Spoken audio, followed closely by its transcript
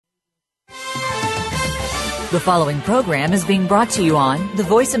The following program is being brought to you on the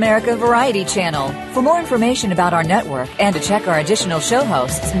Voice America Variety Channel. For more information about our network and to check our additional show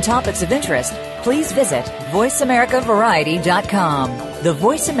hosts and topics of interest, please visit voiceamericavariety.com. The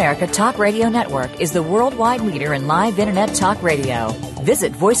Voice America Talk Radio Network is the worldwide leader in live Internet talk radio.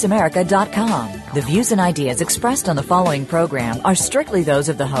 Visit voiceamerica.com. The views and ideas expressed on the following program are strictly those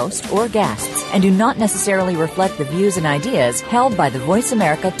of the host or guests and do not necessarily reflect the views and ideas held by the Voice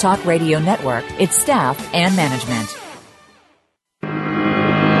America Talk Radio Network, its staff, and management.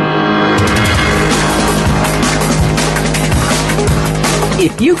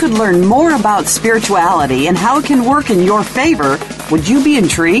 If you could learn more about spirituality and how it can work in your favor, would you be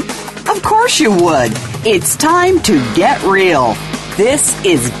intrigued? Of course you would. It's time to get real. This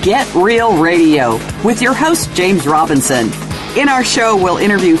is Get Real Radio with your host, James Robinson. In our show, we'll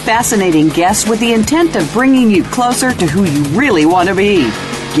interview fascinating guests with the intent of bringing you closer to who you really want to be.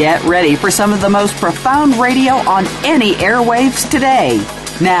 Get ready for some of the most profound radio on any airwaves today.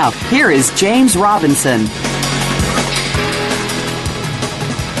 Now, here is James Robinson.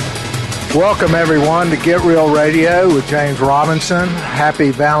 Welcome, everyone, to Get Real Radio with James Robinson.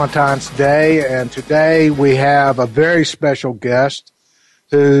 Happy Valentine's Day. And today we have a very special guest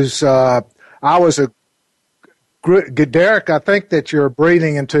who's, Derek, I think that you're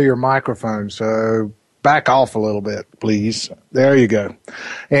breathing into your microphone, so back off a little bit, please. There you go.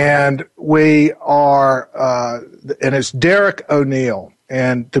 And we are, and it's Derek O'Neill.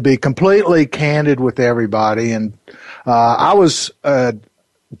 And to be completely candid with everybody, and I was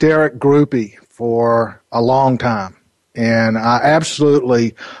Derek groupie for a long time, and I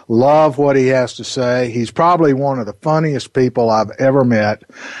absolutely love what he has to say. He's probably one of the funniest people I've ever met,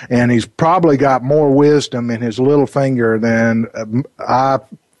 and he's probably got more wisdom in his little finger than I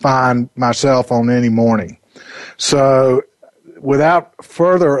find myself on any morning. So without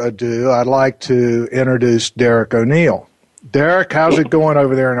further ado, I'd like to introduce Derek O'Neill. Derek, how's it going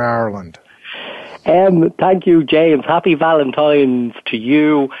over there in Ireland? Thank you, James. Happy Valentine's to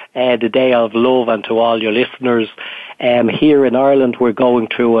you, the day of love, and to all your listeners. Here in Ireland, we're going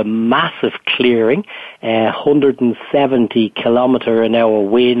through a massive clearing, 170 kilometre an hour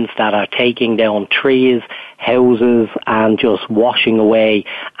winds that are taking down trees, houses, and just washing away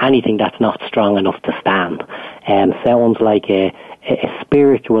anything that's not strong enough to stand. Sounds like a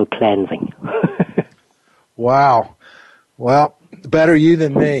spiritual cleansing. Wow. Well, better you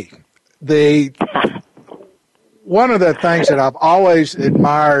than me. One of the things that I've always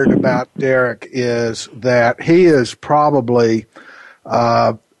admired about Derek is that he is probably,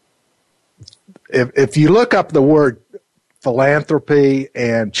 if you look up the word philanthropy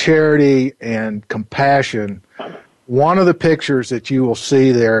and charity and compassion, one of the pictures that you will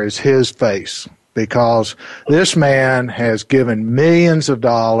see there is his face, because this man has given millions of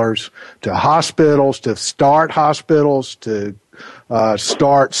dollars to hospitals, to start hospitals, to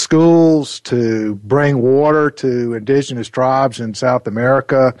start schools, to bring water to indigenous tribes in South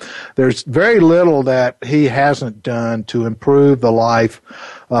America. There's very little that he hasn't done to improve the life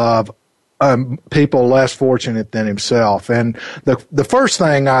of people less fortunate than himself. And the first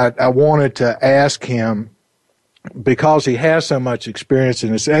thing I wanted to ask him, because he has so much experience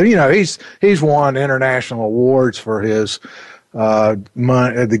in this, and he's won international awards for his the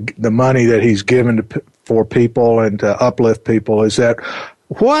money that he's given for people and to uplift people, is that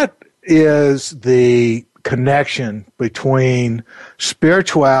what is the connection between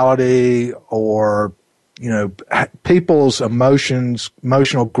spirituality or people's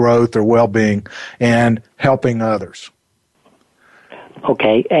emotional growth or well-being and helping others?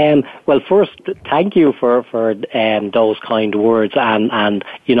 Okay. Well, first, thank you for those kind words, and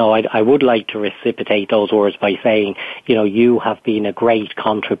I would like to reciprocate those words by saying, you have been a great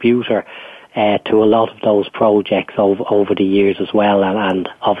contributor to a lot of those projects over the years as well, and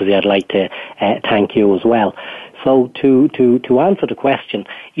obviously I'd like to thank you as well. So to answer the question,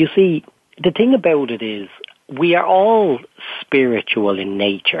 you see, the thing about it is we are all spiritual in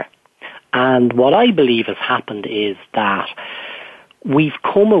nature, and what I believe has happened is that we've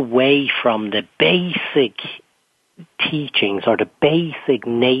come away from the basic teachings or the basic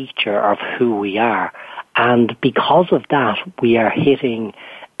nature of who we are, and because of that we are hitting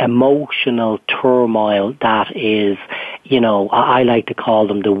emotional turmoil that is, I like to call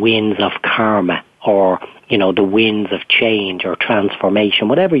them the winds of karma, or the winds of change or transformation,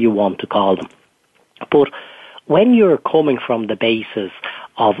 whatever you want to call them. But when you're coming from the basis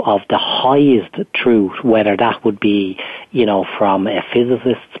of the highest truth, whether that would be, from a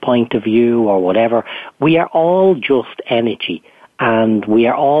physicist's point of view or whatever, we are all just energy and we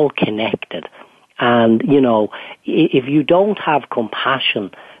are all connected. And, if you don't have compassion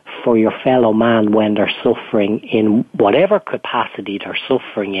for your fellow man when they're suffering in whatever capacity they're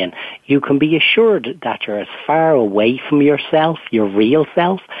suffering in, you can be assured that you're as far away from yourself, your real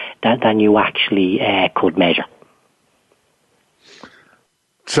self, than you actually could measure.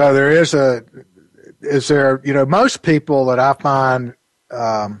 So most people that I find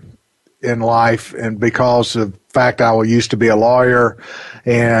in life, and because of the fact I used to be a lawyer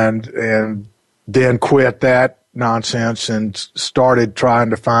and then quit that nonsense and started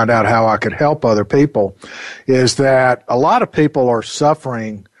trying to find out how I could help other people, is that a lot of people are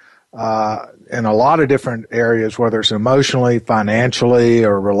suffering in a lot of different areas, whether it's emotionally, financially,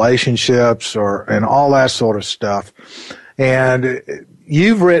 or relationships, and all that sort of stuff. And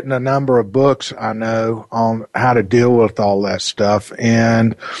you've written a number of books, I know, on how to deal with all that stuff.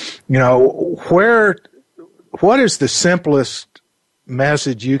 And, what is the simplest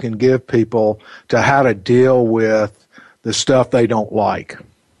message you can give people to how to deal with the stuff they don't like?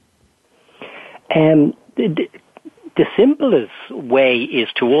 The simplest way is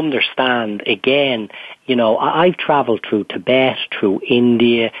to understand, again, I've traveled through Tibet, through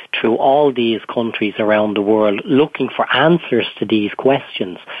India, through all these countries around the world looking for answers to these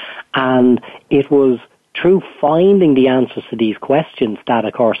questions. And it was through finding the answers to these questions that,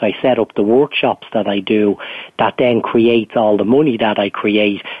 of course, I set up the workshops that I do, that then creates all the money that I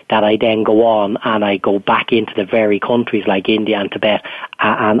create, that I then go on and I go back into the very countries like India and Tibet,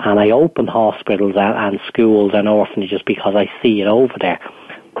 and I open hospitals and schools and orphanages because I see it over there.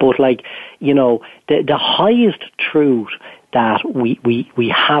 But the highest truth that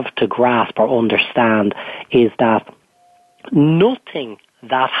we have to grasp or understand is that nothing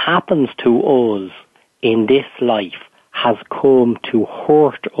that happens to us in this life has come to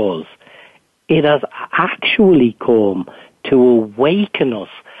hurt us. It has actually come to awaken us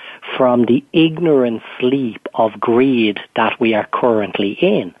from the ignorant sleep of greed that we are currently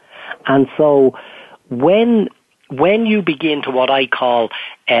in. And so when you begin to what I call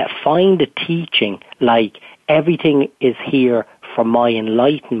find a teaching, like everything is here for my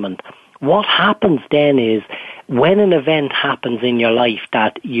enlightenment, what happens then is, when an event happens in your life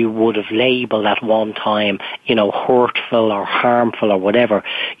that you would have labeled at one time, hurtful or harmful or whatever,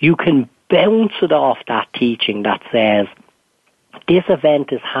 you can bounce it off that teaching that says, this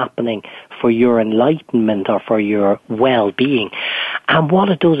event is happening for your enlightenment or for your well-being. And what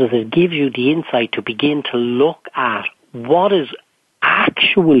it does is it gives you the insight to begin to look at what is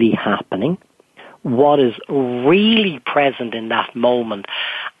actually happening, what is really present in that moment,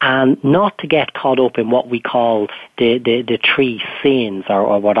 and not to get caught up in what we call the three sins,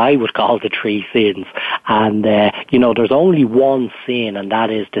 or what I would call the three sins. And, there's only one sin, and that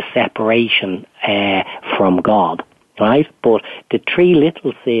is the separation from God, right? But the three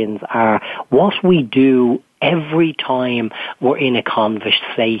little sins are what we do every time we're in a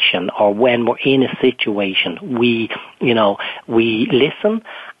conversation or when we're in a situation. We listen,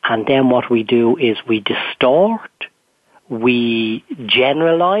 and then what we do is we distort, we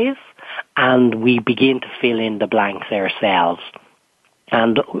generalize, and we begin to fill in the blanks ourselves.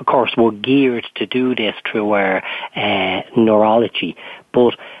 And, of course, we're geared to do this through our neurology.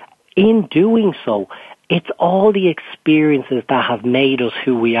 But in doing so, it's all the experiences that have made us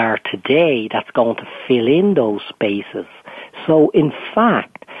who we are today that's going to fill in those spaces. So, in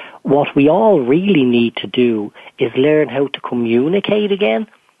fact, what we all really need to do is learn how to communicate again,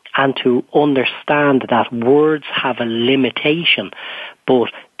 and to understand that words have a limitation, but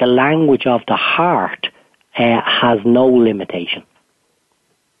the language of the heart has no limitation.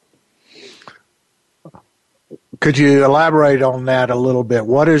 Could you elaborate on that a little bit?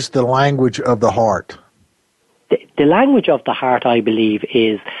 What is the language of the heart? The language of the heart, I believe,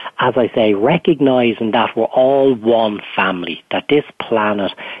 is, as I say, recognizing that we're all one family, that this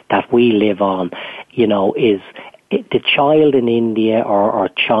planet that we live on, is the child in India or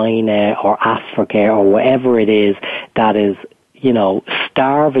China or Africa or wherever it is that is,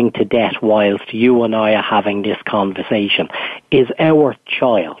 starving to death whilst you and I are having this conversation is our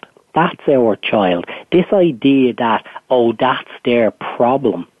child. That's our child. This idea that, that's their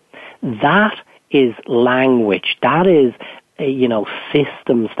problem, that is language. That is,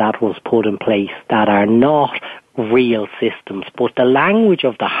 systems that was put in place that are not real systems. But the language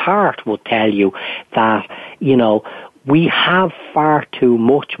of the heart will tell you that, we have far too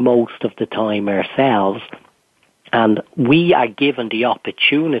much most of the time ourselves, and we are given the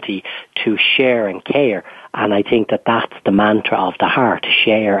opportunity to share and care. And I think that that's the mantra of the heart,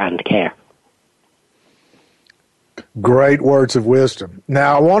 share and care. Great words of wisdom.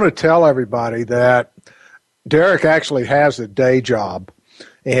 Now, I want to tell everybody that Derek actually has a day job,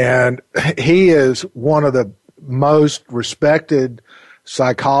 and he is one of the most respected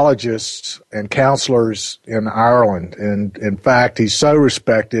psychologists and counselors in Ireland. And in fact, he's so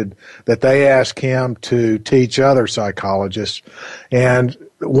respected that they ask him to teach other psychologists. And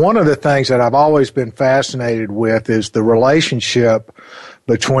one of the things that I've always been fascinated with is the relationship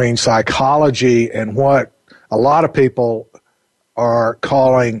between psychology and what a lot of people are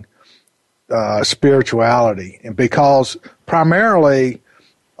calling spirituality. And because primarily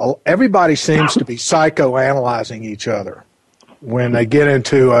everybody seems to be psychoanalyzing each other when they get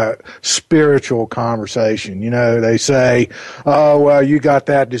into a spiritual conversation. You know, they say, oh, well, you got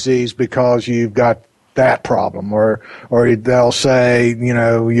that disease because you've got that problem, or they'll say, you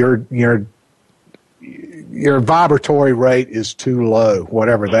know, your vibratory rate is too low,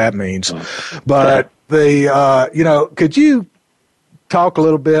 whatever that means. But you know, could you talk a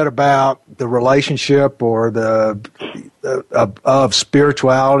little bit about the relationship or of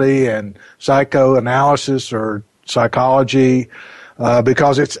spirituality and psychoanalysis or psychology?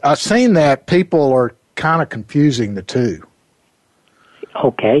 Because I've seen that people are kind of confusing the two.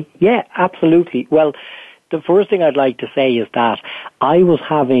 Okay, yeah, absolutely. Well, the first thing I'd like to say is that I was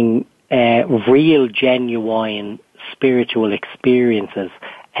having real, genuine spiritual experiences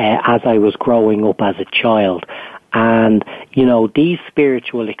as I was growing up as a child. And, you know, these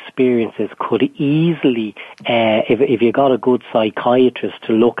spiritual experiences could easily, if you got a good psychiatrist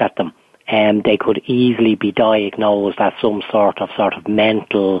to look at them, they could easily be diagnosed as some sort of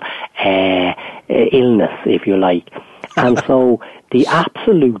mental illness, if you like. And so the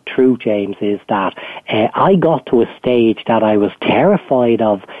absolute truth, James, is that I got to a stage that I was terrified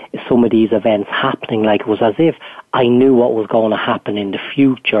of some of these events happening. Like, it was as if I knew what was going to happen in the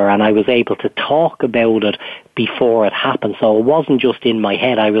future, and I was able to talk about it before it happened. So it wasn't just in my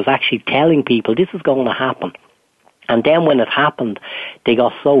head. I was actually telling people, this is going to happen. And then when it happened, they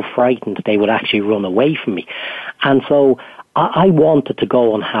got so frightened they would actually run away from me. And so I wanted to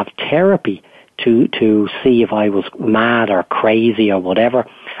go and have therapy to see if I was mad or crazy or whatever.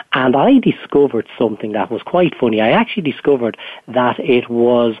 And I discovered something that was quite funny. I actually discovered that it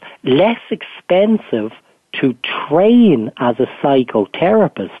was less expensive to train as a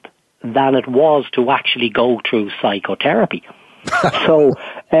psychotherapist than it was to actually go through psychotherapy. So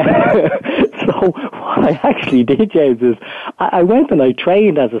what I actually did, James, is I went and I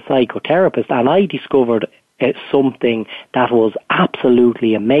trained as a psychotherapist, and I discovered something that was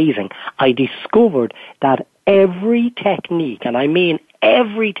absolutely amazing. I discovered that every technique, and I mean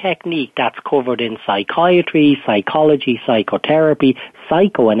every technique that's covered in psychiatry, psychology, psychotherapy,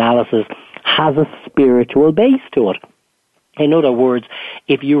 psychoanalysis, has a spiritual base to it. In other words,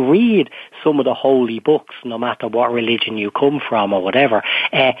 if you read some of the holy books, no matter what religion you come from or whatever,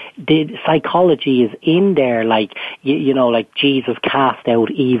 the psychology is in there, like, you know, like Jesus cast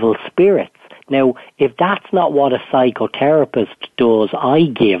out evil spirits. Now, if that's not what a psychotherapist does, I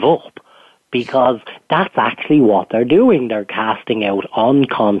give up, because that's actually what they're doing. They're casting out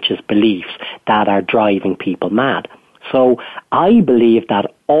unconscious beliefs that are driving people mad. So I believe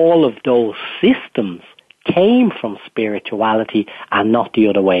that all of those systems came from spirituality and not the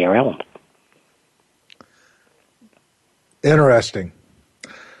other way around. Interesting.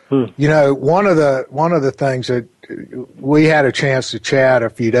 You know, one of the things that we had a chance to chat a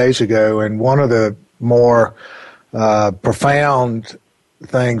few days ago, and one of the more profound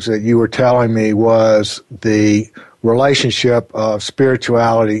things that you were telling me was the relationship of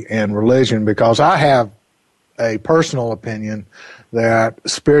spirituality and religion, because I have a personal opinion that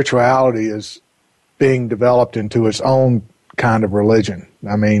spirituality is being developed into its own kind of religion.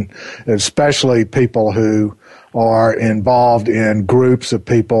 I mean, especially people who are involved in groups of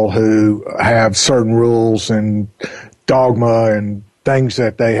people who have certain rules and dogma and things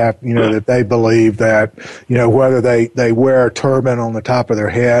that they have, you know, that they believe that, you know, whether they wear a turban on the top of their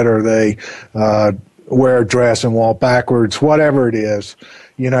head or they wear a dress and walk backwards, whatever it is.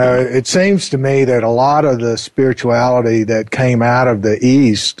 You know, it seems to me that a lot of the spirituality that came out of the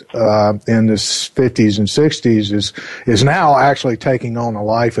East in the 50s and 60s is now actually taking on a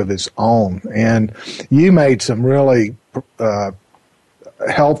life of its own. And you made some really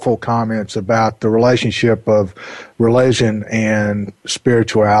helpful comments about the relationship of religion and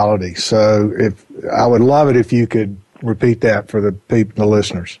spirituality. So I would love it if you could repeat that for the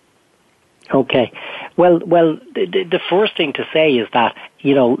listeners. Okay. Well, the first thing to say is that,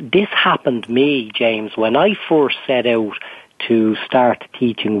 you know, this happened to me, James, when I first set out to start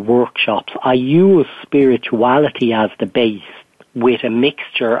teaching workshops. I used spirituality as the base with a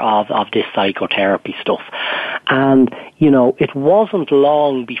mixture of this psychotherapy stuff. And, you know, it wasn't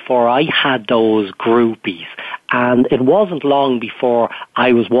long before I had those groupies And it wasn't long before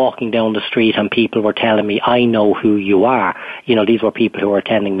I was walking down the street and people were telling me, I know who you are. You know, these were people who were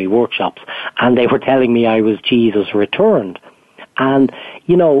attending me workshops, and they were telling me I was Jesus returned. And,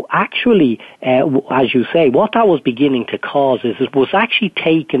 you know, actually, as you say, what that was beginning to cause is it was actually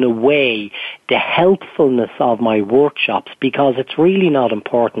taking away the helpfulness of my workshops, because it's really not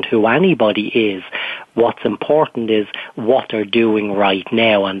important who anybody is. What's important is what they're doing right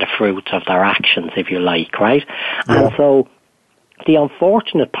now and the fruits of their actions, if you like, right? Yeah. And so the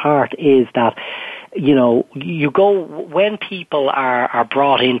unfortunate part is that, you know, when people are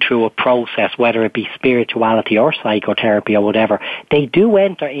brought into a process, whether it be spirituality or psychotherapy or whatever, they do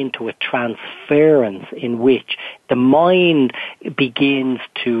enter into a transference in which the mind begins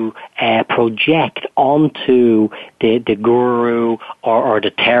to project onto the guru or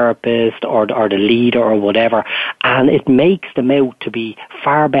the therapist or the leader or whatever, and it makes them out to be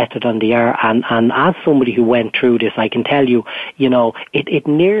far better than they are. And as somebody who went through this, I can tell you, you know, it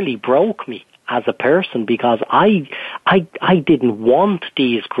nearly broke me as a person, because I didn't want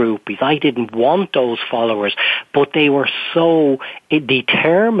these groupies, I didn't want those followers, but they were so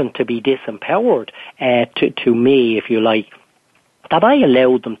determined to be disempowered to me, if you like, that I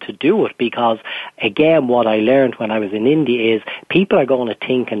allowed them to do it. Because, again, what I learned when I was in India is people are going to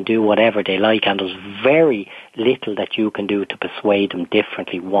think and do whatever they like, and there's very little that you can do to persuade them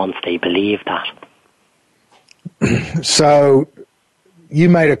differently once they believe that. So you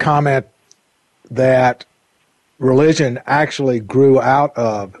made a comment that religion actually grew out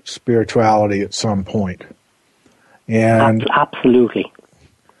of spirituality at some point. And absolutely.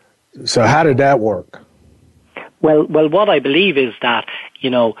 So how did that work? Well, what I believe is that, you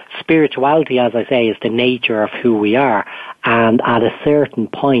know, spirituality, as I say, is the nature of who we are. And at a certain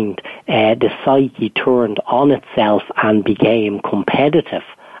point, the psyche turned on itself and became competitive.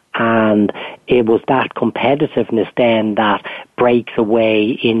 And it was that competitiveness then that breaks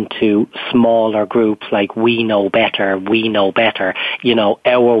away into smaller groups like we know better, you know,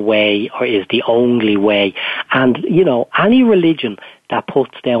 our way or is the only way. And, you know, any religion that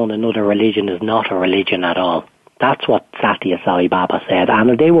puts down another religion is not a religion at all. That's what Satya Sai Baba said,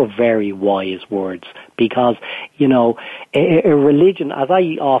 and they were very wise words, because, you know, a religion, as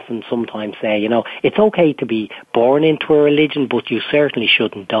I often sometimes say, you know, it's okay to be born into a religion, but you certainly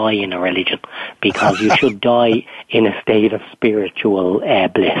shouldn't die in a religion, because you should die in a state of spiritual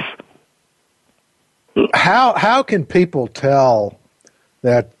bliss. How can people tell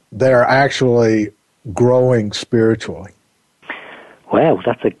that they're actually growing spiritually? Wow,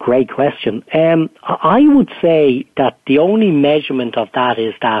 that's a great question. I would say that the only measurement of that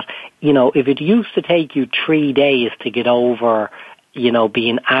is that, you know, if it used to take you 3 days to get over, you know,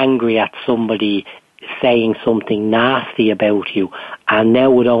 being angry at somebody saying something nasty about you, and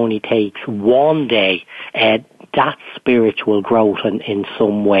now it only takes 1 day, that's spiritual growth in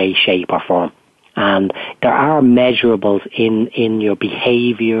some way, shape or form. And there are measurables in your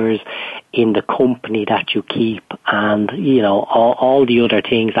behaviors, in the company that you keep, and, you know, all the other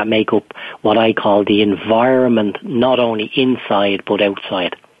things that make up what I call the environment, not only inside but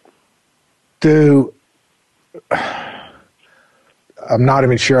outside. I'm not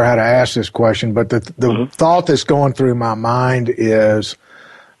even sure how to ask this question, but the thought that's going through my mind is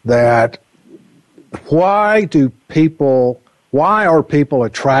that why are people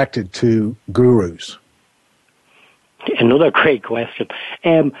attracted to gurus? Another great question.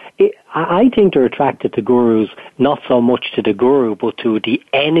 I think they're attracted to gurus not so much to the guru, but to the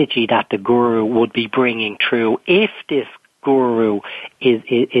energy that the guru would be bringing through if this guru is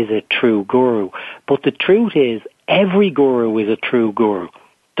a true guru. But the truth is, every guru is a true guru.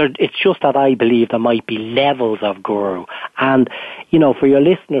 It's just that I believe there might be levels of guru. And, you know, for your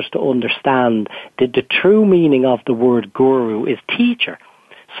listeners to understand, the true meaning of the word guru is teacher.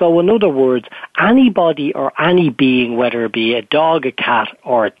 So in other words, anybody or any being, whether it be a dog, a cat,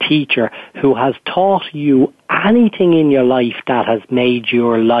 or a teacher who has taught you anything in your life that has made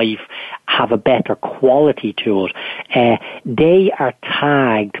your life have a better quality to it, they are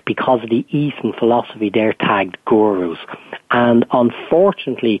tagged, because of the Eastern philosophy, they're tagged gurus. And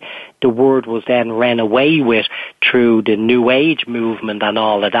unfortunately, the word was then ran away with through the New Age movement and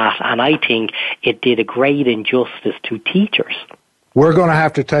all of that. And I think it did a great injustice to teachers. We're going to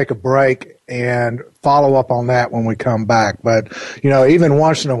have to take a break and follow up on that when we come back. But, you know, even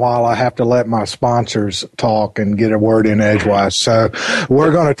once in a while, I have to let my sponsors talk and get a word in edgewise. So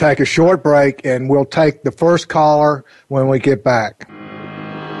we're going to take a short break, and we'll take the first caller when we get back.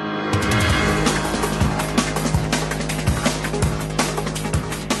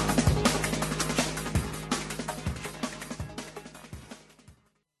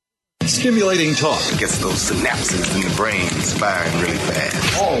 Stimulating talk. Gets those synapses in the brain firing really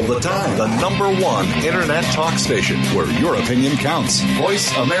fast. All the time. The #1 Internet talk station where your opinion counts.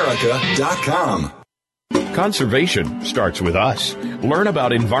 VoiceAmerica.com. Conservation starts with us. Learn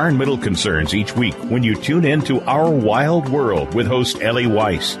about environmental concerns each week when you tune in to Our Wild World with host Ellie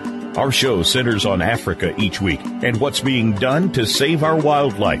Weiss. Our show centers on Africa each week and what's being done to save our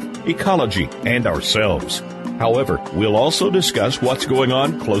wildlife, ecology, and ourselves. However, we'll also discuss what's going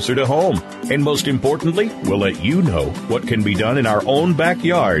on closer to home. And most importantly, we'll let you know what can be done in our own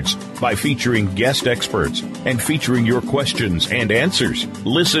backyards by featuring guest experts and featuring your questions and answers.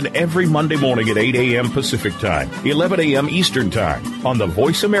 Listen every Monday morning at 8 a.m. Pacific Time, 11 a.m. Eastern Time on the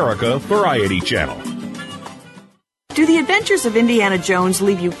Voice America Variety Channel. Do the adventures of Indiana Jones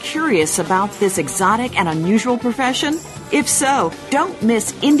leave you curious about this exotic and unusual profession? If so, don't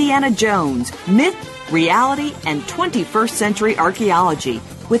miss Indiana Jones, Myth, Reality, and 21st Century Archaeology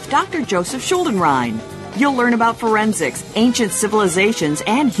with Dr. Joseph Schuldenrein. You'll learn about forensics, ancient civilizations,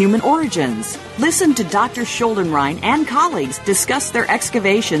 and human origins. Listen to Dr. Schuldenrein and colleagues discuss their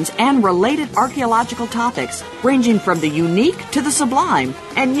excavations and related archaeological topics, ranging from the unique to the sublime,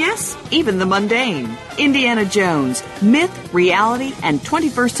 and yes, even the mundane. Indiana Jones, Myth, Reality, and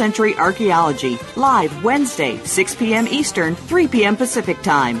 21st Century Archaeology, live Wednesday, 6 p.m. Eastern, 3 p.m. Pacific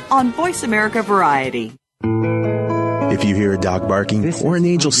Time on Voice America Variety. If you hear a dog barking or an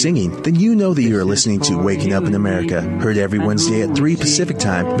angel singing, then you know that you are listening to Waking Up in America. Heard every Wednesday at 3 Pacific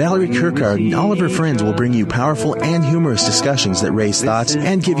Time, Valerie Kirkard and all of her friends will bring you powerful and humorous discussions that raise thoughts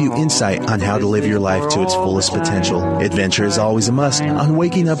and give you insight on how to live your life to its fullest potential. Adventure is always a must on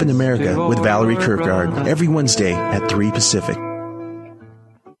Waking Up in America with Valerie Kirkard every Wednesday at 3 Pacific.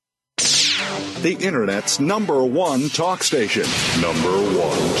 The Internet's #1 talk station.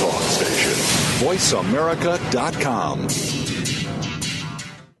 #1 talk station. VoiceAmerica.com.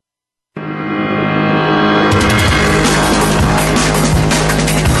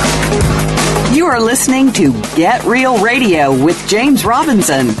 You are listening to Get Real Radio with James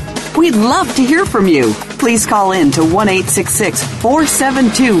Robinson. We'd love to hear from you. Please call in to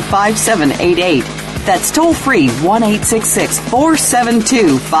 1-866-472-5788. That's toll free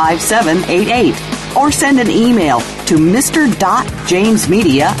 1-866-472-5788. Or send an email to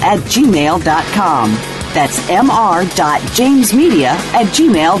mr.jamesmedia@gmail.com. That's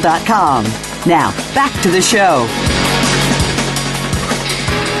mr.jamesmedia@gmail.com. Now, back to the show.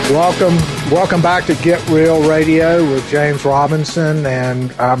 Welcome back to Get Real Radio with James Robinson,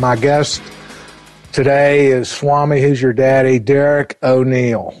 and my guest today is Swami Who's Your Daddy, Derek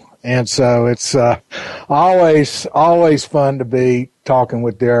O'Neill. And so it's always fun to be talking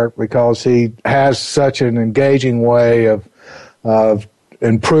with Derek because he has such an engaging way of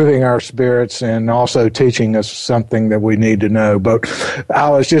improving our spirits and also teaching us something that we need to know. But I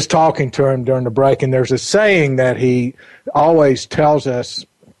was just talking to him during the break, and there's a saying that he always tells us,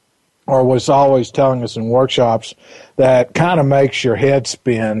 or was always telling us in workshops, that kind of makes your head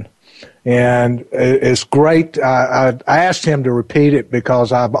spin. And it's great. I asked him to repeat it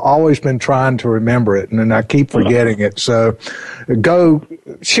because I've always been trying to remember it, and then I keep forgetting it. So go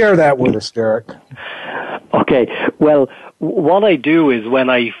share that with us, Derek. Okay. Well, what I do is when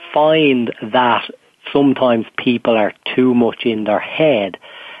I find that sometimes people are too much in their head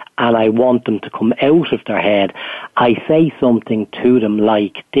and I want them to come out of their head, I say something to them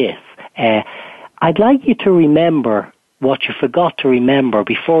like this. I'd like you to remember what you forgot to remember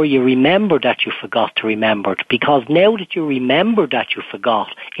before you remember that you forgot to remember it. Because now that you remember that you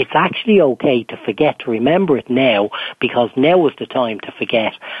forgot, it's actually okay to forget to remember it now, because now is the time to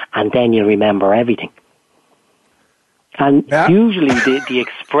forget, and then you remember everything. And usually the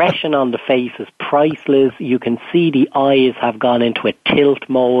expression on the face is priceless. You can see the eyes have gone into a tilt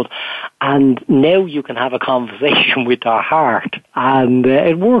mode, and now you can have a conversation with their heart, and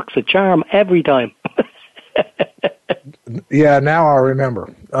it works a charm every time. Yeah, now I remember.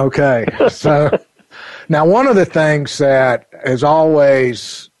 Okay. So now one of the things that has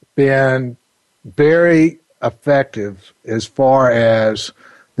always been very effective as far as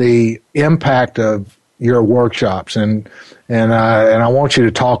the impact of your workshops, and I want you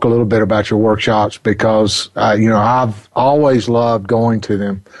to talk a little bit about your workshops because I've always loved going to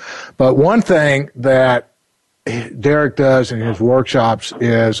them. But one thing that Derek does in his workshops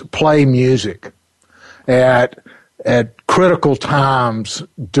is play music at critical times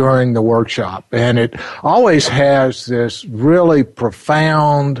during the workshop, and it always has this really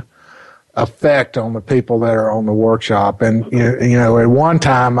profound effect on the people that are on the workshop. And at one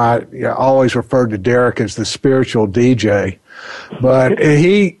time I always referred to Derek as the spiritual DJ, but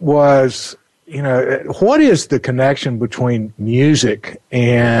he was what is the connection between music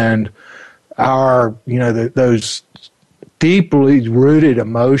and our, those deeply rooted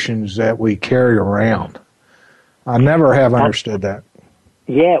emotions that we carry around? I never have understood that.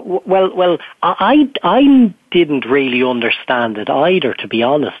 Yeah, well, I didn't really understand it either, to be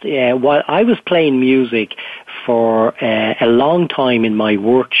honest. While I was playing music for a long time in my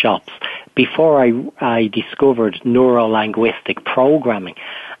workshops before I discovered neuro-linguistic programming,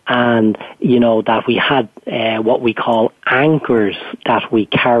 and, that we had what we call anchors that we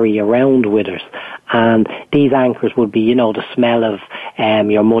carry around with us. And these anchors would be, the smell of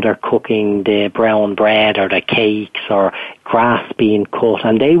your mother cooking the brown bread or the cakes or grass being cut,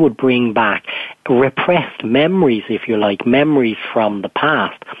 and they would bring back repressed memories, if you like, memories from the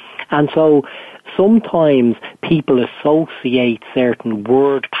past. And so sometimes people associate certain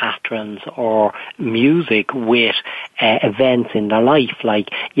word patterns or music with events in their life. Like,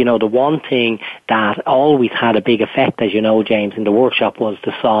 the one thing that always had a big effect, as you know, James, in the workshop was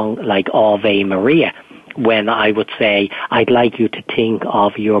the song like Ave Maria, when I would say, I'd like you to think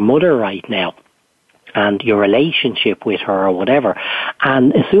of your mother right now and your relationship with her or whatever.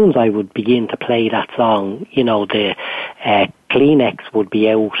 And as soon as I would begin to play that song, the Kleenex would be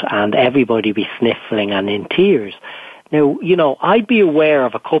out and everybody be sniffling and in tears. Now, I'd be aware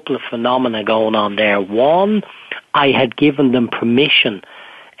of a couple of phenomena going on there. One, I had given them permission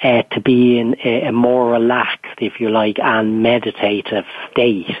to be in a more relaxed, if you like, and meditative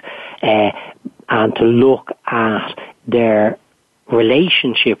state, and to look at their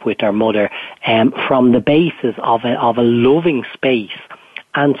relationship with their mother from the basis of a loving space.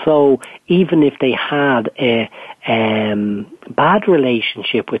 And so even if they had a bad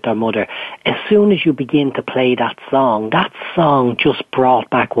relationship with their mother, as soon as you begin to play that song just brought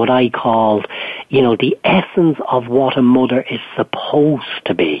back what I called, the essence of what a mother is supposed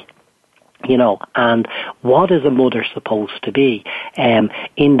to be. And what is a mother supposed to be?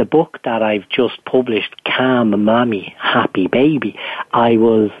 In the book that I've just published, Calm Mommy, Happy Baby, I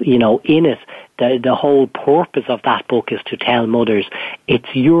was, in it, the whole purpose of that book is to tell mothers,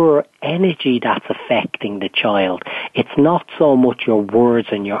 it's your energy that's affecting the child. It's not so much your words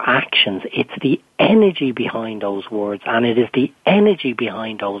and your actions, it's the energy behind those words, and it is the energy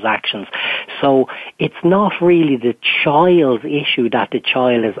behind those actions. So it's not really the child's issue that the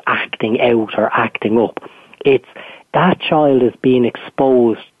child is acting out or acting up. It's that child is being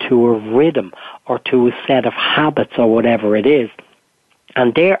exposed to a rhythm or to a set of habits or whatever it is,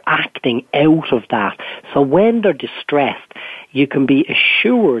 and they're acting out of that. So when they're distressed, you can be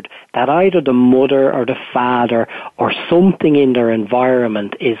assured that either the mother or the father or something in their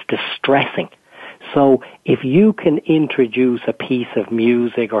environment is distressing. So if you can introduce a piece of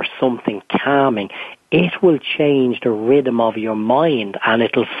music or something calming, it will change the rhythm of your mind, and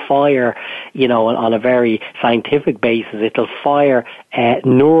it'll fire, on a very scientific basis, it'll fire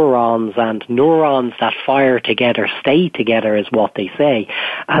neurons, and neurons that fire together stay together is what they say.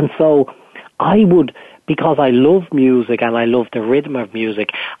 And so I would, because I love music and I love the rhythm of music,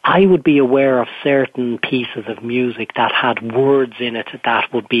 I would be aware of certain pieces of music that had words in it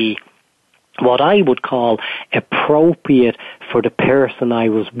that would be what I would call appropriate for the person I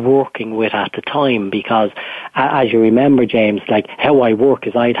was working with at the time, because as you remember, James, like how I work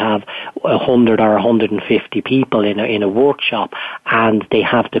is I'd have 100 or 150 people in a workshop, and they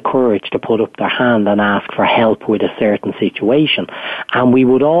have the courage to put up their hand and ask for help with a certain situation, and we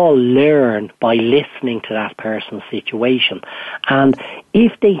would all learn by listening to that person's situation. And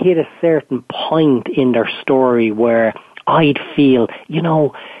if they hit a certain point in their story where I'd feel,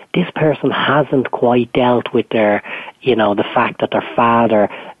 this person hasn't quite dealt with their, the fact that their father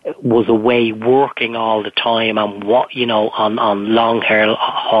was away working all the time and what, on long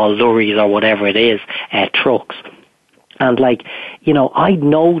haul lorries or whatever it is, trucks. And I'd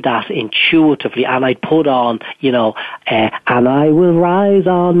know that intuitively, and I'd put on, and I will rise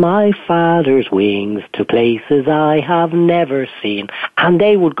on my father's wings to places I have never seen. And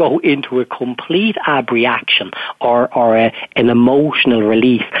they would go into a complete abreaction or an emotional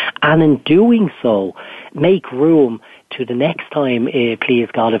release. And in doing so, make room to the next time, please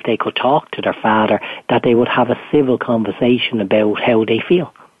God, if they could talk to their father, that they would have a civil conversation about how they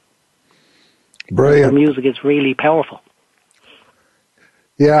feel. Brilliant. The music is really powerful.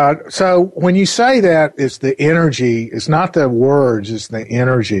 Yeah, so when you say that it's the energy, it's not the words, it's the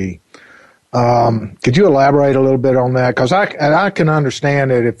energy. Could you elaborate a little bit on that? Because I can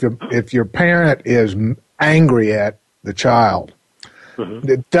understand that if your parent is angry at the child, mm-hmm.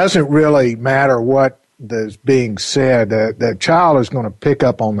 It doesn't really matter what is being said. The child is going to pick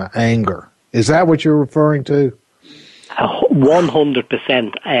up on the anger. Is that what you're referring to?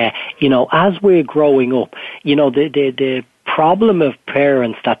 100%. As we're growing up, the problem of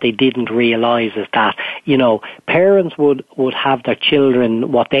parents that they didn't realize is that, parents would have their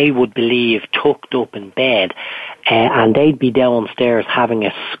children, what they would believe, tucked up in bed, and they'd be downstairs having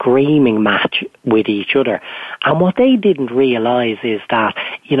a screaming match with each other. And what they didn't realize is that,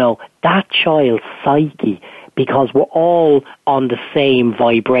 that child's psyche, because we're all on the same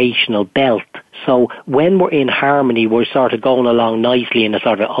vibrational belt. So when we're in harmony, we're sort of going along nicely in a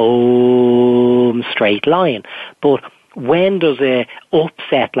sort of straight line. But when there's a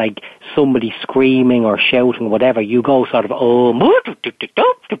upset, like somebody screaming or shouting, whatever, you go sort of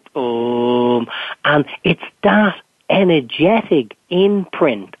and it's that energetic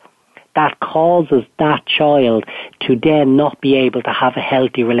imprint that causes that child to then not be able to have a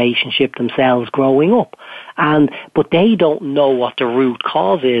healthy relationship themselves growing up. But they don't know what the root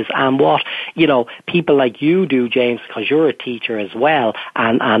cause is, and what, people like you do, James, because you're a teacher as well,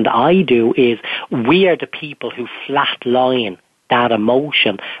 and I do, is we are the people who flatline that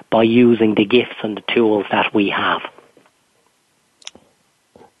emotion by using the gifts and the tools that we have.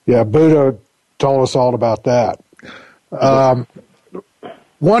 Yeah, Buddha told us all about that.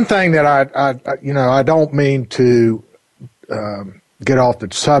 One thing that I don't mean to get off the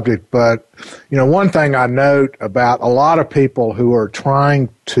subject, but one thing I note about a lot of people who are trying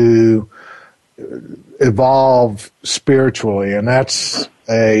to evolve spiritually, and that's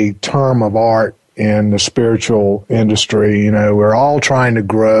a term of art in the spiritual industry. We're all trying to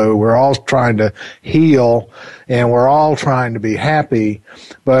grow, we're all trying to heal, and we're all trying to be happy.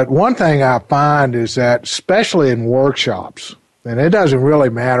 But one thing I find is that, especially in workshops, and it doesn't really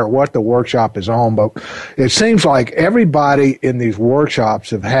matter what the workshop is on, but it seems like everybody in these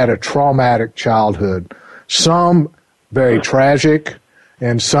workshops have had a traumatic childhood. Some very tragic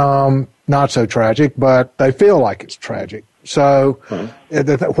and some not so tragic, but they feel like it's tragic. So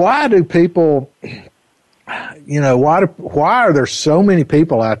why do people, why are there so many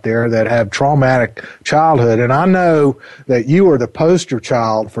people out there that have traumatic childhood? And I know that you are the poster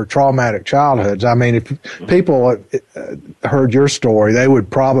child for traumatic childhoods. I mean, if people heard your story, they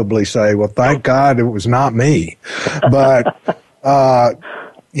would probably say, well, thank God it was not me. But,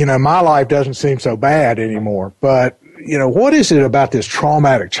 my life doesn't seem so bad anymore. But, what is it about this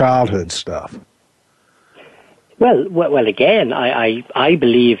traumatic childhood stuff? Well, again, I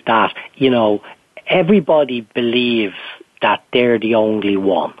believe that, everybody believes that they're the only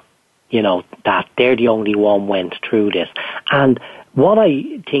one, that they're the only one went through this. And what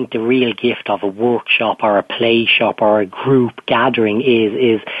I think the real gift of a workshop or a play shop or a group gathering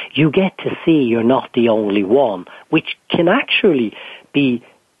is you get to see you're not the only one, which can actually be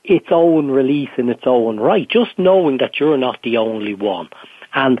its own release in its own right, just knowing that you're not the only one.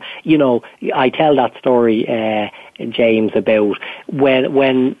 And, I tell that story, James, about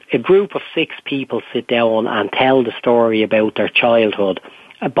when a group of 6 people sit down and tell the story about their childhood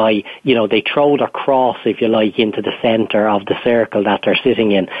by, they throw their cross, if you like, into the center of the circle that they're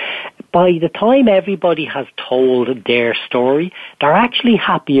sitting in. By the time everybody has told their story, they're actually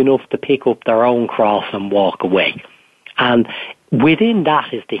happy enough to pick up their own cross and walk away. And within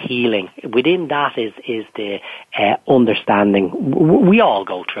that is the healing. Within that is the understanding. We all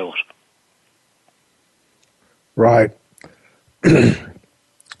go through it. Right.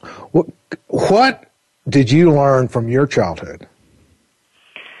 What did you learn from your childhood?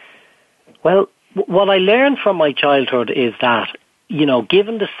 Well, what I learned from my childhood is that,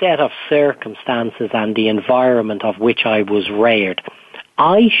 given the set of circumstances and the environment of which I was reared,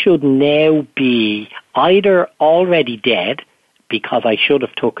 I should now be either already dead, because I should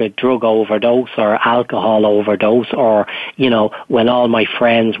have took a drug overdose or alcohol overdose, or, when all my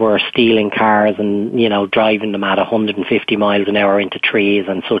friends were stealing cars and, driving them at 150 miles an hour into trees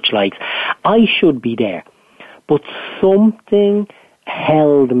and such like. I should be there. But something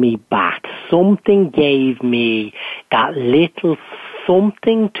held me back. Something gave me that little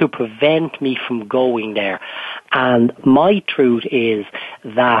something to prevent me from going there. And my truth is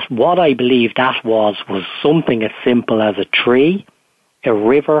that what I believe that was something as simple as a tree, a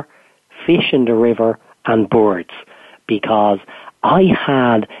river, fish in the river, and birds. Because I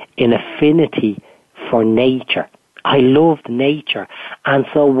had an affinity for nature. I loved nature. And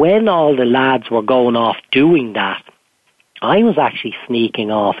so when all the lads were going off doing that, I was actually sneaking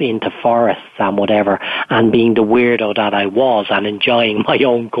off into forests and whatever, and being the weirdo that I was, and enjoying my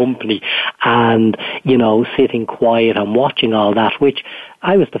own company, and, sitting quiet and watching all that, which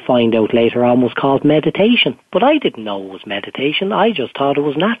I was to find out later on was called meditation. But I didn't know it was meditation. I just thought it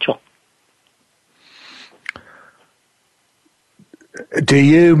was natural. Do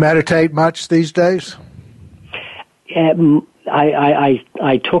you meditate much these days? I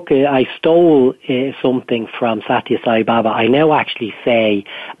stole something from Satya Sai Baba. I now actually say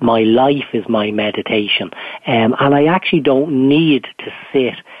my life is my meditation, and I actually don't need to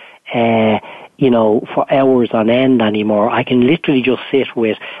sit, for hours on end anymore. I can literally just sit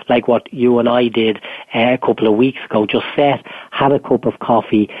with, like what you and I did a couple of weeks ago, just sit, have a cup of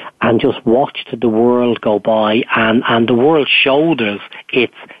coffee, and just watch the world go by, and the world showed us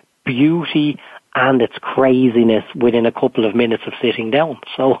its beauty and its craziness within a couple of minutes of sitting down.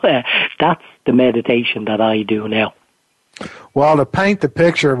 So that's the meditation that I do now. Well, to paint the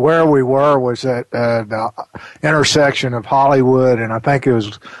picture, where we were was at the intersection of Hollywood and I think it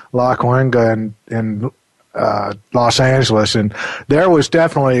was La Cuenca in Los Angeles, and there was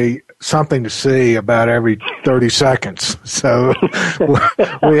definitely something to see about every 30 seconds. So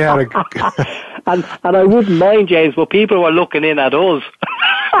we had a... and I wouldn't mind, James, but people were looking in at us.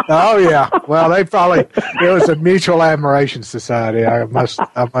 Oh yeah, well it was a mutual admiration society, I must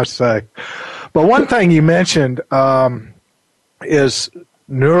say. But one thing you mentioned is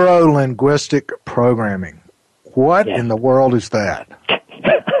neuro-linguistic programming. What in the world is that?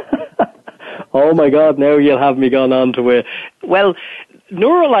 Oh my God, now you'll have me gone on to it. Well,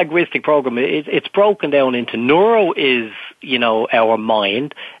 neuro-linguistic programming, it's broken down into neuro is, our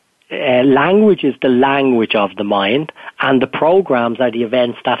mind. Language is the language of the mind, and the programs are the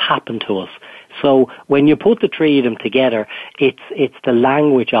events that happen to us. So when you put the three of them together, it's the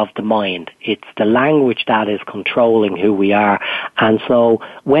language of the mind. It's the language that is controlling who we are. And so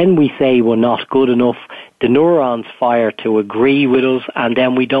when we say we're not good enough, the neurons fire to agree with us, and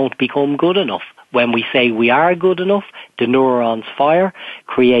then we don't become good enough. When we say we are good enough, the neurons fire,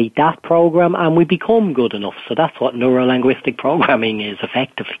 create that program, and we become good enough. So that's what neuro-linguistic programming is,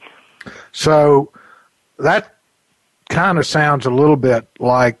 effectively. So that kind of sounds a little bit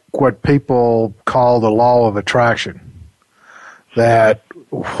like what people call the law of attraction, that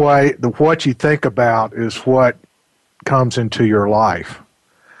what you think about is what comes into your life.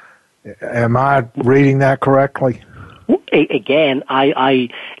 Am I reading that correctly? Again, I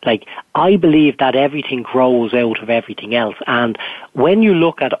believe that everything grows out of everything else, and when you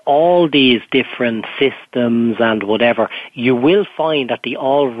look at all these different systems and whatever, you will find that they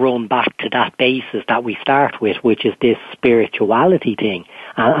all run back to that basis that we start with, which is this spirituality thing.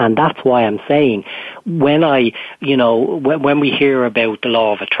 And that's why I'm saying when when we hear about the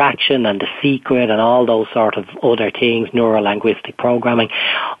law of attraction and the secret and all those sort of other things, neuro-linguistic programming,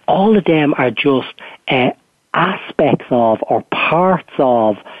 all of them are just aspects of or parts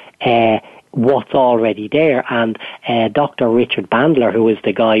of what's already there. And Dr. Richard Bandler, who is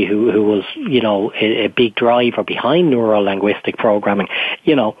the guy who was, a big driver behind neuro-linguistic programming,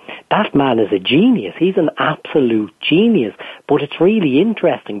 that man is a genius. He's an absolute genius. But it's really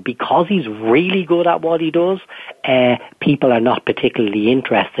interesting because he's really good at what he does. People are not particularly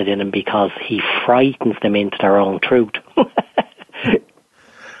interested in him because he frightens them into their own truth.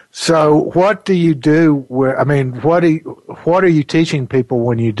 So what do you do what are you teaching people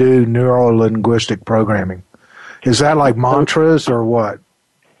when you do neuro-linguistic programming? Is that like mantras or what?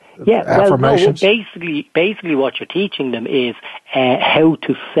 Yeah, affirmations? Well, no, basically what you're teaching them is how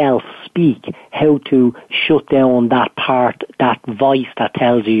to self-speak, how to shut down that part, that voice that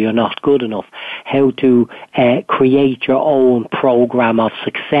tells you you're not good enough, how to create your own program of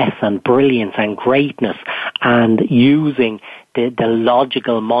success and brilliance and greatness, and using the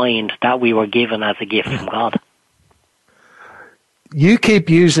logical mind that we were given as a gift from God. You keep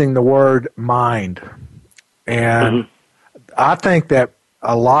using the word mind, and I think that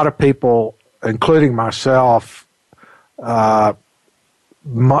a lot of people, including myself, might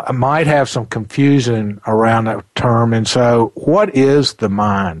have some confusion around that term. And so what is the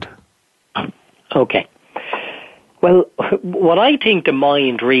mind? Okay. Well, what I think the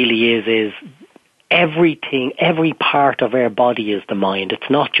mind really is everything, every part of our body is the mind. It's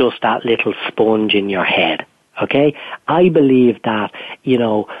not just that little sponge in your head, okay? I believe that,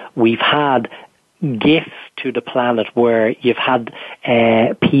 we've had gifts to the planet where you've had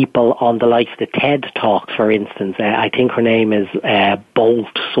people on the likes of the TED Talks, for instance. I think her name is Bolt.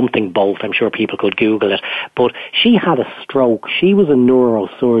 I'm sure people could Google it. But she had a stroke. She was a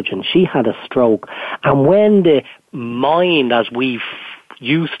neurosurgeon. She had a stroke. And when the mind, as we've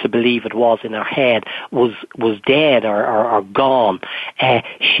used to believe it was in her head, was dead or gone,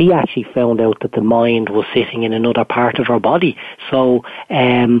 she actually found out that the mind was sitting in another part of her body. So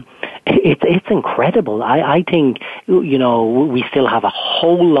it's incredible. I think we still have a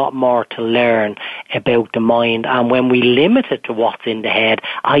whole lot more to learn about the mind, and when we limit it to what's in the head,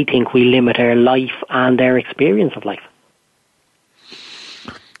 I think we limit our life and our experience of life.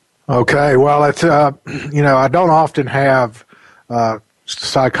 Okay, well, it's I don't often have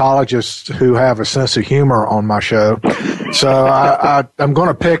psychologists who have a sense of humor on my show, so I'm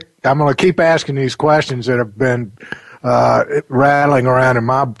going to keep asking these questions that have been rattling around in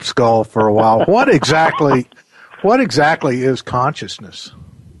my skull for a while. What exactly is consciousness?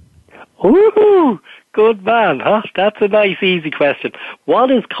 Ooh, good man, huh? That's a nice, easy question.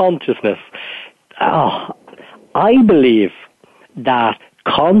 What is consciousness? Oh, I believe that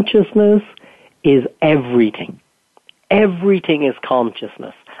consciousness is everything. Everything is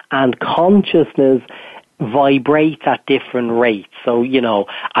consciousness, and consciousness vibrates at different rates. So,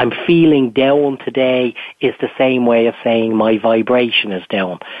 I'm feeling down today is the same way of saying my vibration is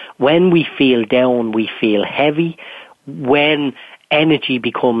down. When we feel down, we feel heavy. When energy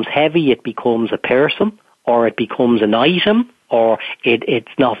becomes heavy, it becomes a person, or it becomes an item, or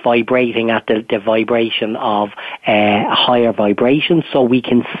it's not vibrating at the vibration of a higher vibration, so we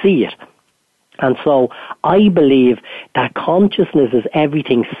can see it. And so I believe that consciousness is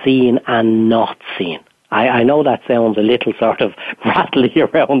everything seen and not seen. I know that sounds a little sort of rattly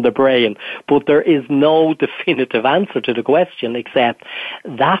around the brain, but there is no definitive answer to the question except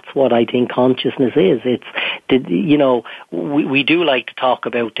that's what I think consciousness is. We do like to talk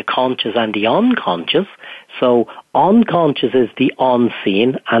about the conscious and the unconscious. So unconscious is the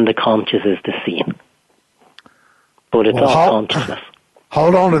unseen and the conscious is the seen. But it's all consciousness.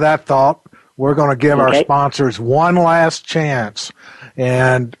 Hold on to that thought. We're going to give our sponsors one last chance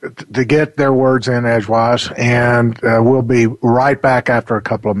and to get their words in edgewise, and we'll be right back after a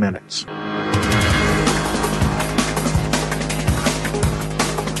couple of minutes.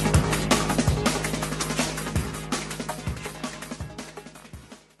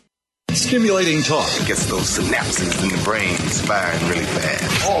 Stimulating talk. It gets those synapses in the brain firing really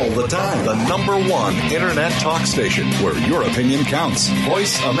fast. All the time. The #1 Internet talk station where your opinion counts.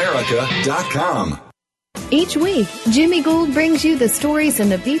 VoiceAmerica.com. Each week, Jimmy Gould brings you the stories and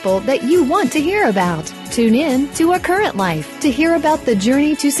the people that you want to hear about. Tune in to Our Current Life to hear about the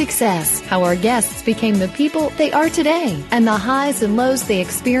journey to success, how our guests became the people they are today, and the highs and lows they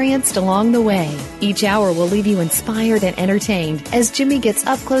experienced along the way. Each hour will leave you inspired and entertained as Jimmy gets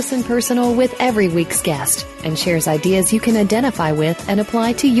up close and personal with every week's guest and shares ideas you can identify with and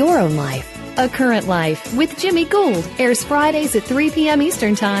apply to your own life. A Current Life with Jimmy Gould airs Fridays at 3 p.m.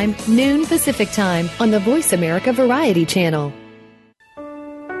 Eastern Time, noon Pacific Time on the Voice America Variety Channel.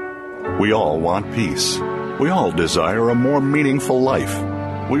 We all want peace. We all desire a more meaningful life.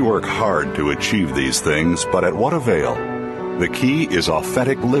 We work hard to achieve these things, but at what avail? The key is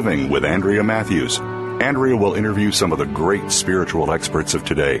authentic living with Andrea Matthews. Andrea will interview some of the great spiritual experts of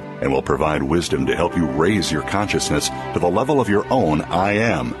today and will provide wisdom to help you raise your consciousness to the level of your own I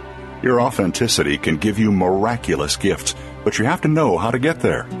am. Your authenticity can give you miraculous gifts, but you have to know how to get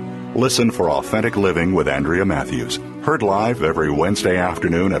there. Listen for Authentic Living with Andrea Matthews. Heard live every Wednesday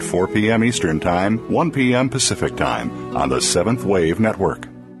afternoon at 4 p.m. Eastern Time, 1 p.m. Pacific Time on the Seventh Wave Network.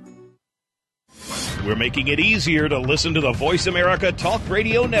 We're making it easier to listen to the Voice America Talk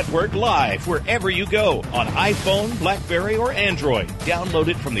Radio Network live wherever you go on iPhone, BlackBerry, or Android. Download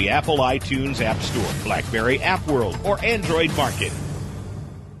it from the Apple iTunes App Store, BlackBerry App World, or Android Market.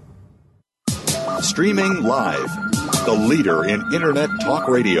 Streaming live. The leader in Internet talk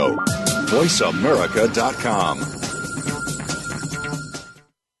radio. VoiceAmerica.com.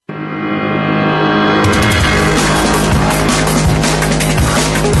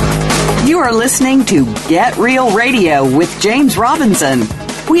 You are listening to Get Real Radio with James Robinson.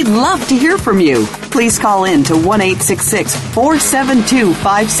 We'd love to hear from you. Please call in to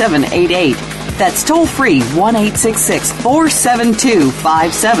 1-866-472-5788. That's toll free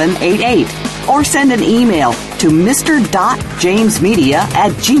 1-866-472-5788. Or send an email to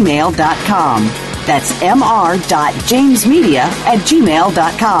mr.jamesmedia@gmail.com. That's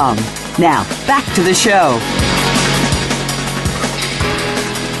mr.jamesmedia@gmail.com. Now, back to the show.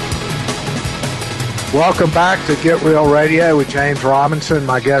 Welcome back to Get Real Radio with James Robinson.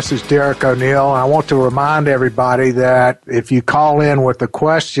 My guest is Derek O'Neill. I want to remind everybody that if you call in with a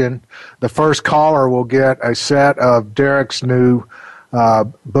question, the first caller will get a set of Derek's new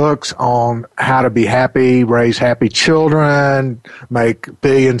books on how to be happy, raise happy children, make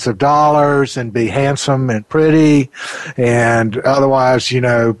billions of dollars, and be handsome and pretty, and otherwise,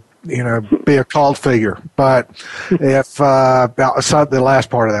 be a cult figure. But if the last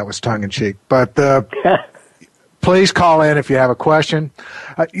part of that was tongue in cheek, but please call in if you have a question.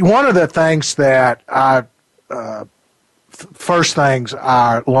 One of the things that first things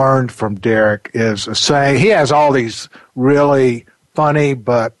I learned from Derek is a saying. He has all these really funny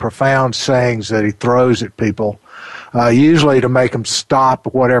but profound sayings that he throws at people. usually to make them stop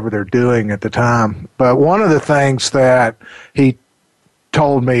whatever they're doing at the time. But one of the things that he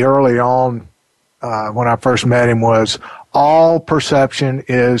told me early on when I first met him was all perception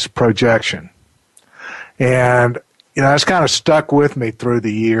is projection. And, that's kind of stuck with me through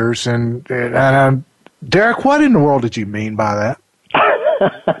the years. And Derek, what in the world did you mean by that?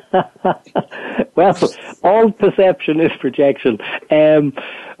 Well, all perception is projection.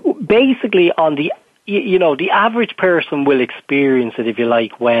 Basically, on the the average person will experience it, if you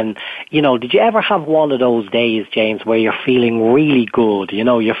like, when, did you ever have one of those days, James, where you're feeling really good,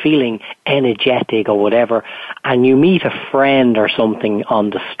 you're feeling energetic or whatever, and you meet a friend or something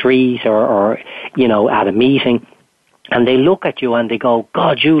on the street or at a meeting, and they look at you and they go,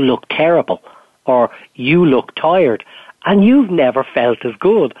 God, you look terrible, or you look tired, and you've never felt as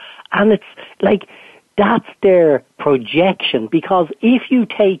good. And it's like, that's their projection, because if you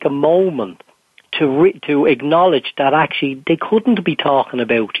take a moment to acknowledge that actually they couldn't be talking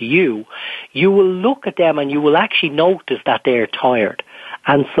about you, you will look at them and you will actually notice that they're tired.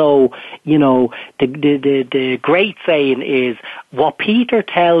 And so, the great saying is, what Peter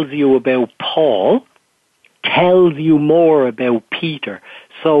tells you about Paul tells you more about Peter.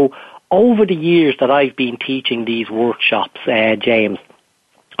 So over the years that I've been teaching these workshops, James,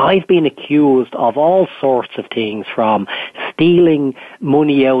 I've been accused of all sorts of things, from stealing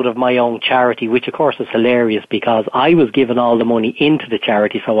money out of my own charity, which of course is hilarious because I was giving all the money into the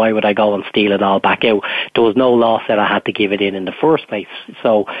charity, so why would I go and steal it all back out? There was no law that I had to give it in the first place.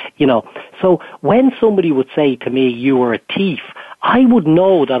 So, so when somebody would say to me, you were a thief, I would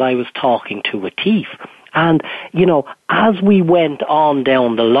know that I was talking to a thief. And, as we went on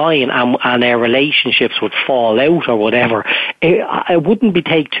down the line and our relationships would fall out or whatever, it wouldn't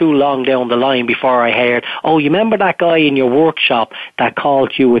take too long down the line before I heard, oh, you remember that guy in your workshop that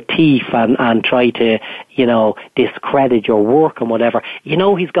called you a thief and tried to, discredit your work and whatever?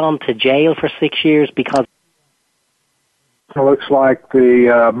 He's gone to jail for 6 years because... It looks like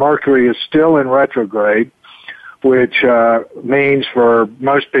the Mercury is still in retrograde, which means for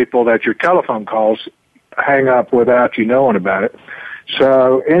most people that your telephone calls hang up without you knowing about it.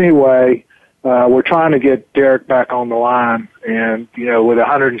 So anyway, we're trying to get Derek back on the line, and with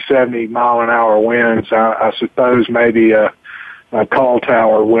 170 mile an hour winds, I suppose maybe a call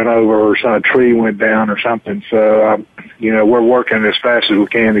tower went over or a tree went down or something. So we're working as fast as we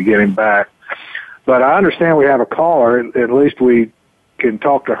can to get him back. But I understand we have a caller. At least we can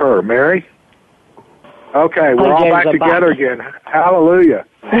talk to her. Mary? Okay, we're all back together again. Hallelujah.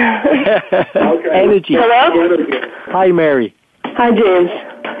 Okay. Energy. Hello? Hi, Mary. Hi, James.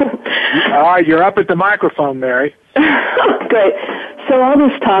 All right, you're up at the microphone, Mary. Great. So all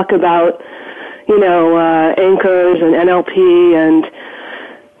this talk about, anchors and NLP and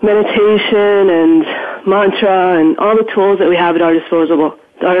meditation and mantra and all the tools that we have at our disposal.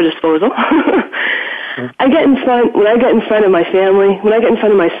 When I get in front of my family, when I get in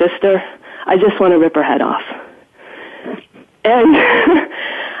front of my sister, I just want to rip her head off. And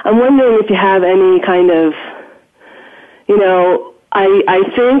I'm wondering if you have any kind of, I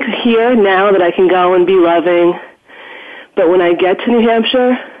think here now that I can go and be loving, but when I get to New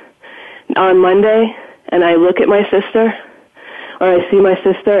Hampshire on Monday and I look at my sister, or I see my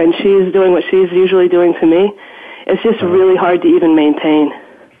sister and she's doing what she's usually doing to me, it's just really hard to even maintain.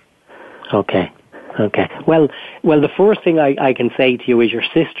 Okay. Well, the first thing I can say to you is your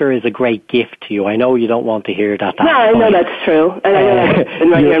sister is a great gift to you. I know you don't want to hear that. No, I know that's true. And I know I've been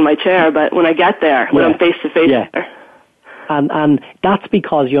right here in my chair, but when I get there, when I'm face to face with her. And that's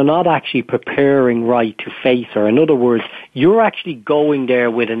because you're not actually preparing right to face her. In other words, you're actually going there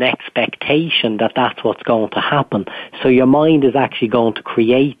with an expectation that that's what's going to happen. So your mind is actually going to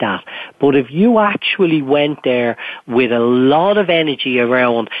create that. But if you actually went there with a lot of energy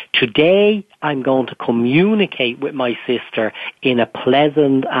around, today I'm going to communicate with my sister in a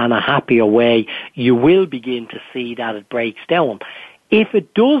pleasant and a happier way, you will begin to see that it breaks down. If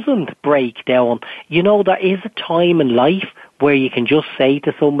it doesn't break down, there is a time in life where you can just say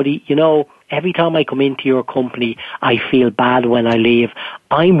to somebody, every time I come into your company, I feel bad when I leave.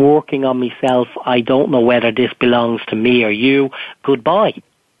 I'm working on myself. I don't know whether this belongs to me or you. Goodbye.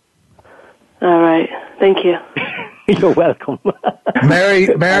 All right. Thank you. You're welcome. Mary,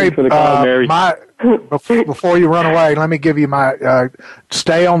 for the call, Mary. Before you run away, let me give you my,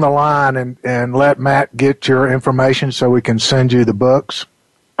 stay on the line and let Matt get your information so we can send you the books.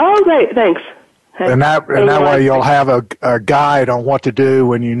 Oh, great. Thanks. And that way you'll have a guide on what to do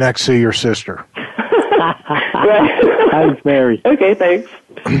when you next see your sister. Right. Thanks, Mary. Okay, thanks.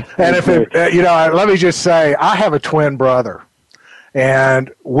 And let me just say, I have a twin brother.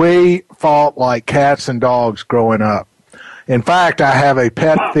 And we fought like cats and dogs growing up. In fact, I have a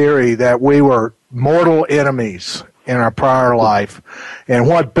pet theory that we were mortal enemies in our prior life. And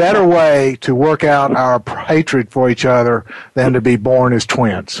what better way to work out our hatred for each other than to be born as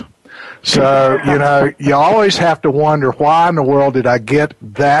twins? So, you always have to wonder, why in the world did I get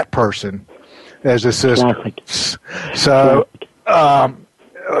that person as a sister? So,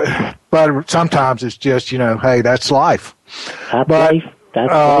 but sometimes it's just, hey, that's life. That's life.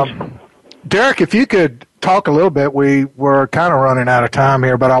 Derek, if you could talk a little bit, we were kind of running out of time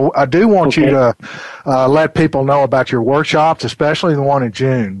here, but I do want you to let people know about your workshops, especially the one in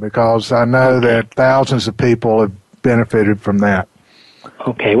June, because I know that thousands of people have benefited from that.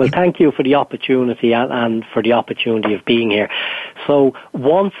 Okay, well, thank you for the opportunity and for the opportunity of being here. So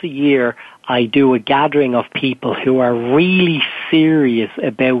once a year, I do a gathering of people who are really serious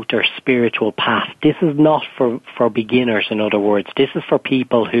about their spiritual path. This is not for beginners, in other words. This is for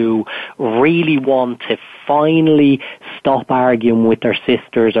people who really want to finally stop arguing with their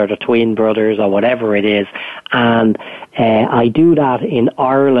sisters or their twin brothers or whatever it is. And I do that in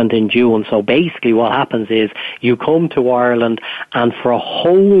Ireland in June. So basically what happens is you come to Ireland, and for a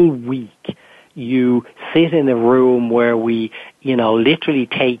whole week you sit in a room where we, literally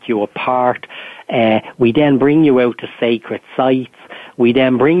take you apart. We then bring you out to sacred sites. We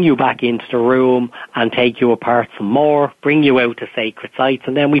then bring you back into the room and take you apart some more, bring you out to sacred sites,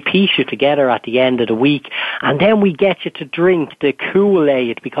 and then we piece you together at the end of the week. And then we get you to drink the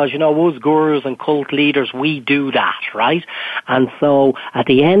Kool-Aid, because, us gurus and cult leaders, we do that, right? And so at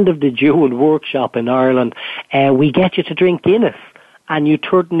the end of the June workshop in Ireland, we get you to drink Guinness, and you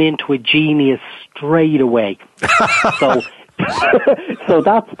turn into a genius straight away. So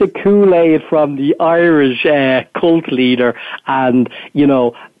that's the Kool-Aid from the Irish cult leader, and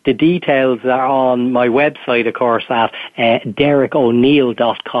the details are on my website, of course, at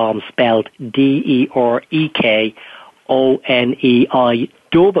DerekO'Neill.com, spelled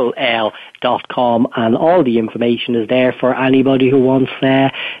DerekO'Neill.com, and all the information is there for anybody who wants to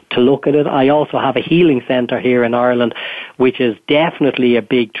look at it. I also have a healing centre here in Ireland, which is definitely a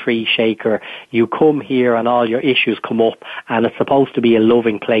big tree shaker. You come here and all your issues come up, and it's supposed to be a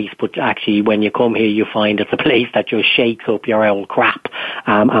loving place, but actually when you come here you find it's a place that just shakes up your old crap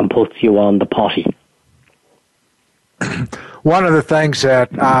and puts you on the potty. One of the things that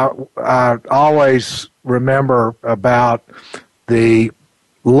I always remember about the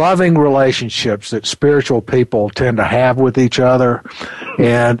loving relationships that spiritual people tend to have with each other,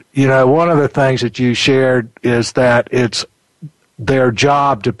 and one of the things that you shared is that it's their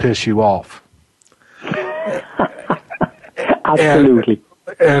job to piss you off. Absolutely.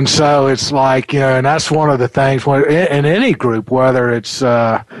 And so it's like, and that's one of the things in any group, whether it's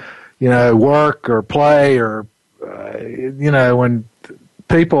work or play or when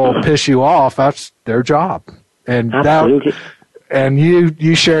people piss you off, that's their job. And absolutely. And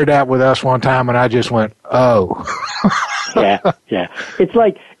you shared that with us one time, and I just went, oh. Yeah. It's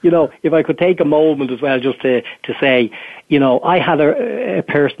like, if I could take a moment as well just to say, I had a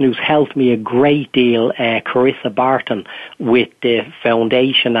person who's helped me a great deal, Carissa Barton, with the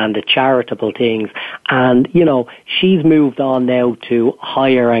foundation and the charitable things. And, she's moved on now to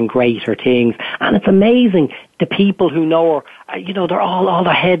higher and greater things. And it's amazing. The people who know her, they're all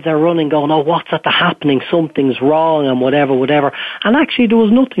their heads are running, going, oh, what's happening? Something's wrong and whatever. And actually there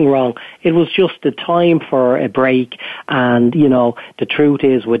was nothing wrong. It was just the time for a break. And, the truth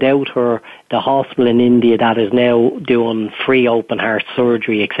is, without her, the hospital in India that is now doing free open heart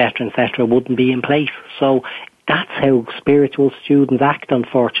surgery, etc., wouldn't be in place. So that's how spiritual students act,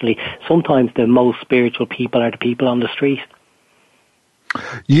 unfortunately. Sometimes the most spiritual people are the people on the street.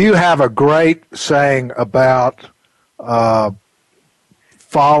 You have a great saying about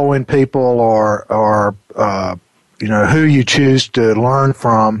following people or who you choose to learn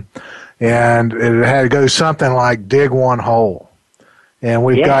from, and it had to go something like dig one hole. And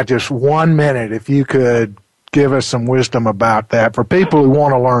we've got just 1 minute. If you could give us some wisdom about that for people who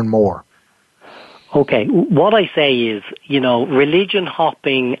want to learn more. Okay, what I say is, religion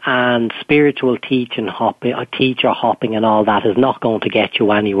hopping and spiritual teacher hopping and all that is not going to get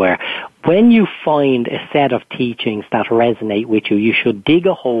you anywhere. When you find a set of teachings that resonate with you, you should dig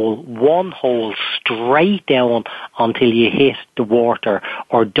one hole straight down until you hit the water,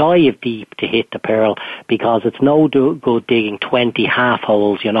 or dive deep to hit the pearl, because it's no good digging 20 half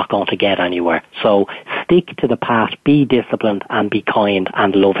holes. You're not going to get anywhere. So stick to the path, be disciplined, and be kind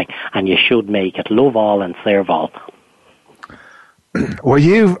and loving, and you should make it. Love all and serve all. Well,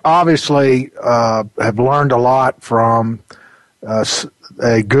 you obviously have learned a lot from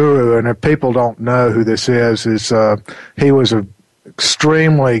a guru, and if people don't know who this is he was a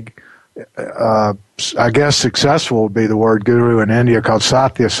extremely, I guess successful would be the word, guru in India called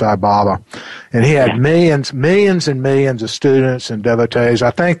Satya Sai Baba. And he had millions and millions of students and devotees.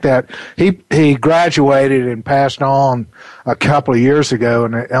 I think that he graduated and passed on a couple of years ago,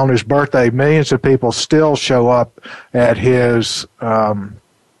 and on his birthday, millions of people still show up at his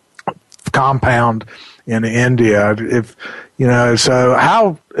compound in India. So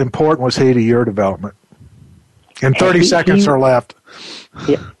how important was he to your development? In 30 seconds or left.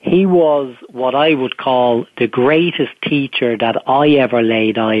 He was what I would call the greatest teacher that I ever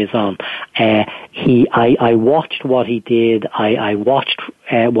laid eyes on. I watched what he did. I watched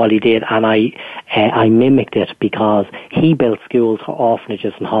what he did, and I mimicked it because he built schools,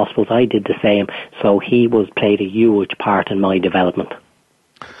 orphanages, and hospitals. I did the same. So he played a huge part in my development.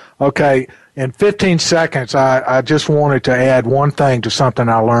 Okay. In 15 seconds, I just wanted to add one thing to something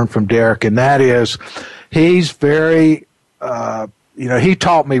I learned from Derek, and that is he's very, he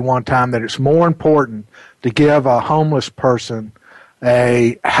taught me one time that it's more important to give a homeless person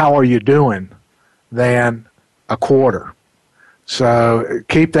a "how are you doing" than a quarter. So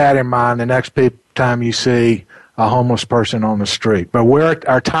keep that in mind the next time you see a homeless person on the street. But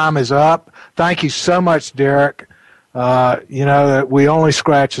our time is up. Thank you so much, Derek. We only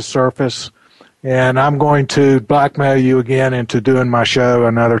scratch the surface. And I'm going to blackmail you again into doing my show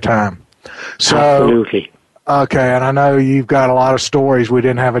another time. So, absolutely. Okay, and I know you've got a lot of stories we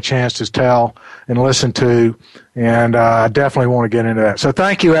didn't have a chance to tell and listen to, and I definitely want to get into that. So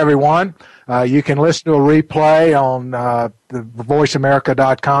thank you, everyone. You can listen to a replay on the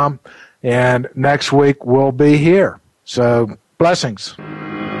voiceamerica.com, and next week we'll be here. So blessings.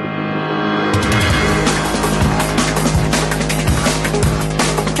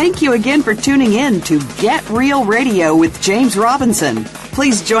 Thank you again for tuning in to Get Real Radio with James Robinson.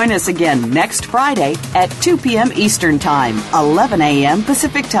 Please join us again next Friday at 2 p.m. Eastern Time, 11 a.m.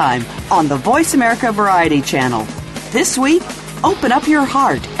 Pacific Time on the Voice America Variety Channel. This week, open up your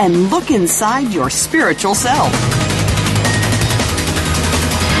heart and look inside your spiritual self.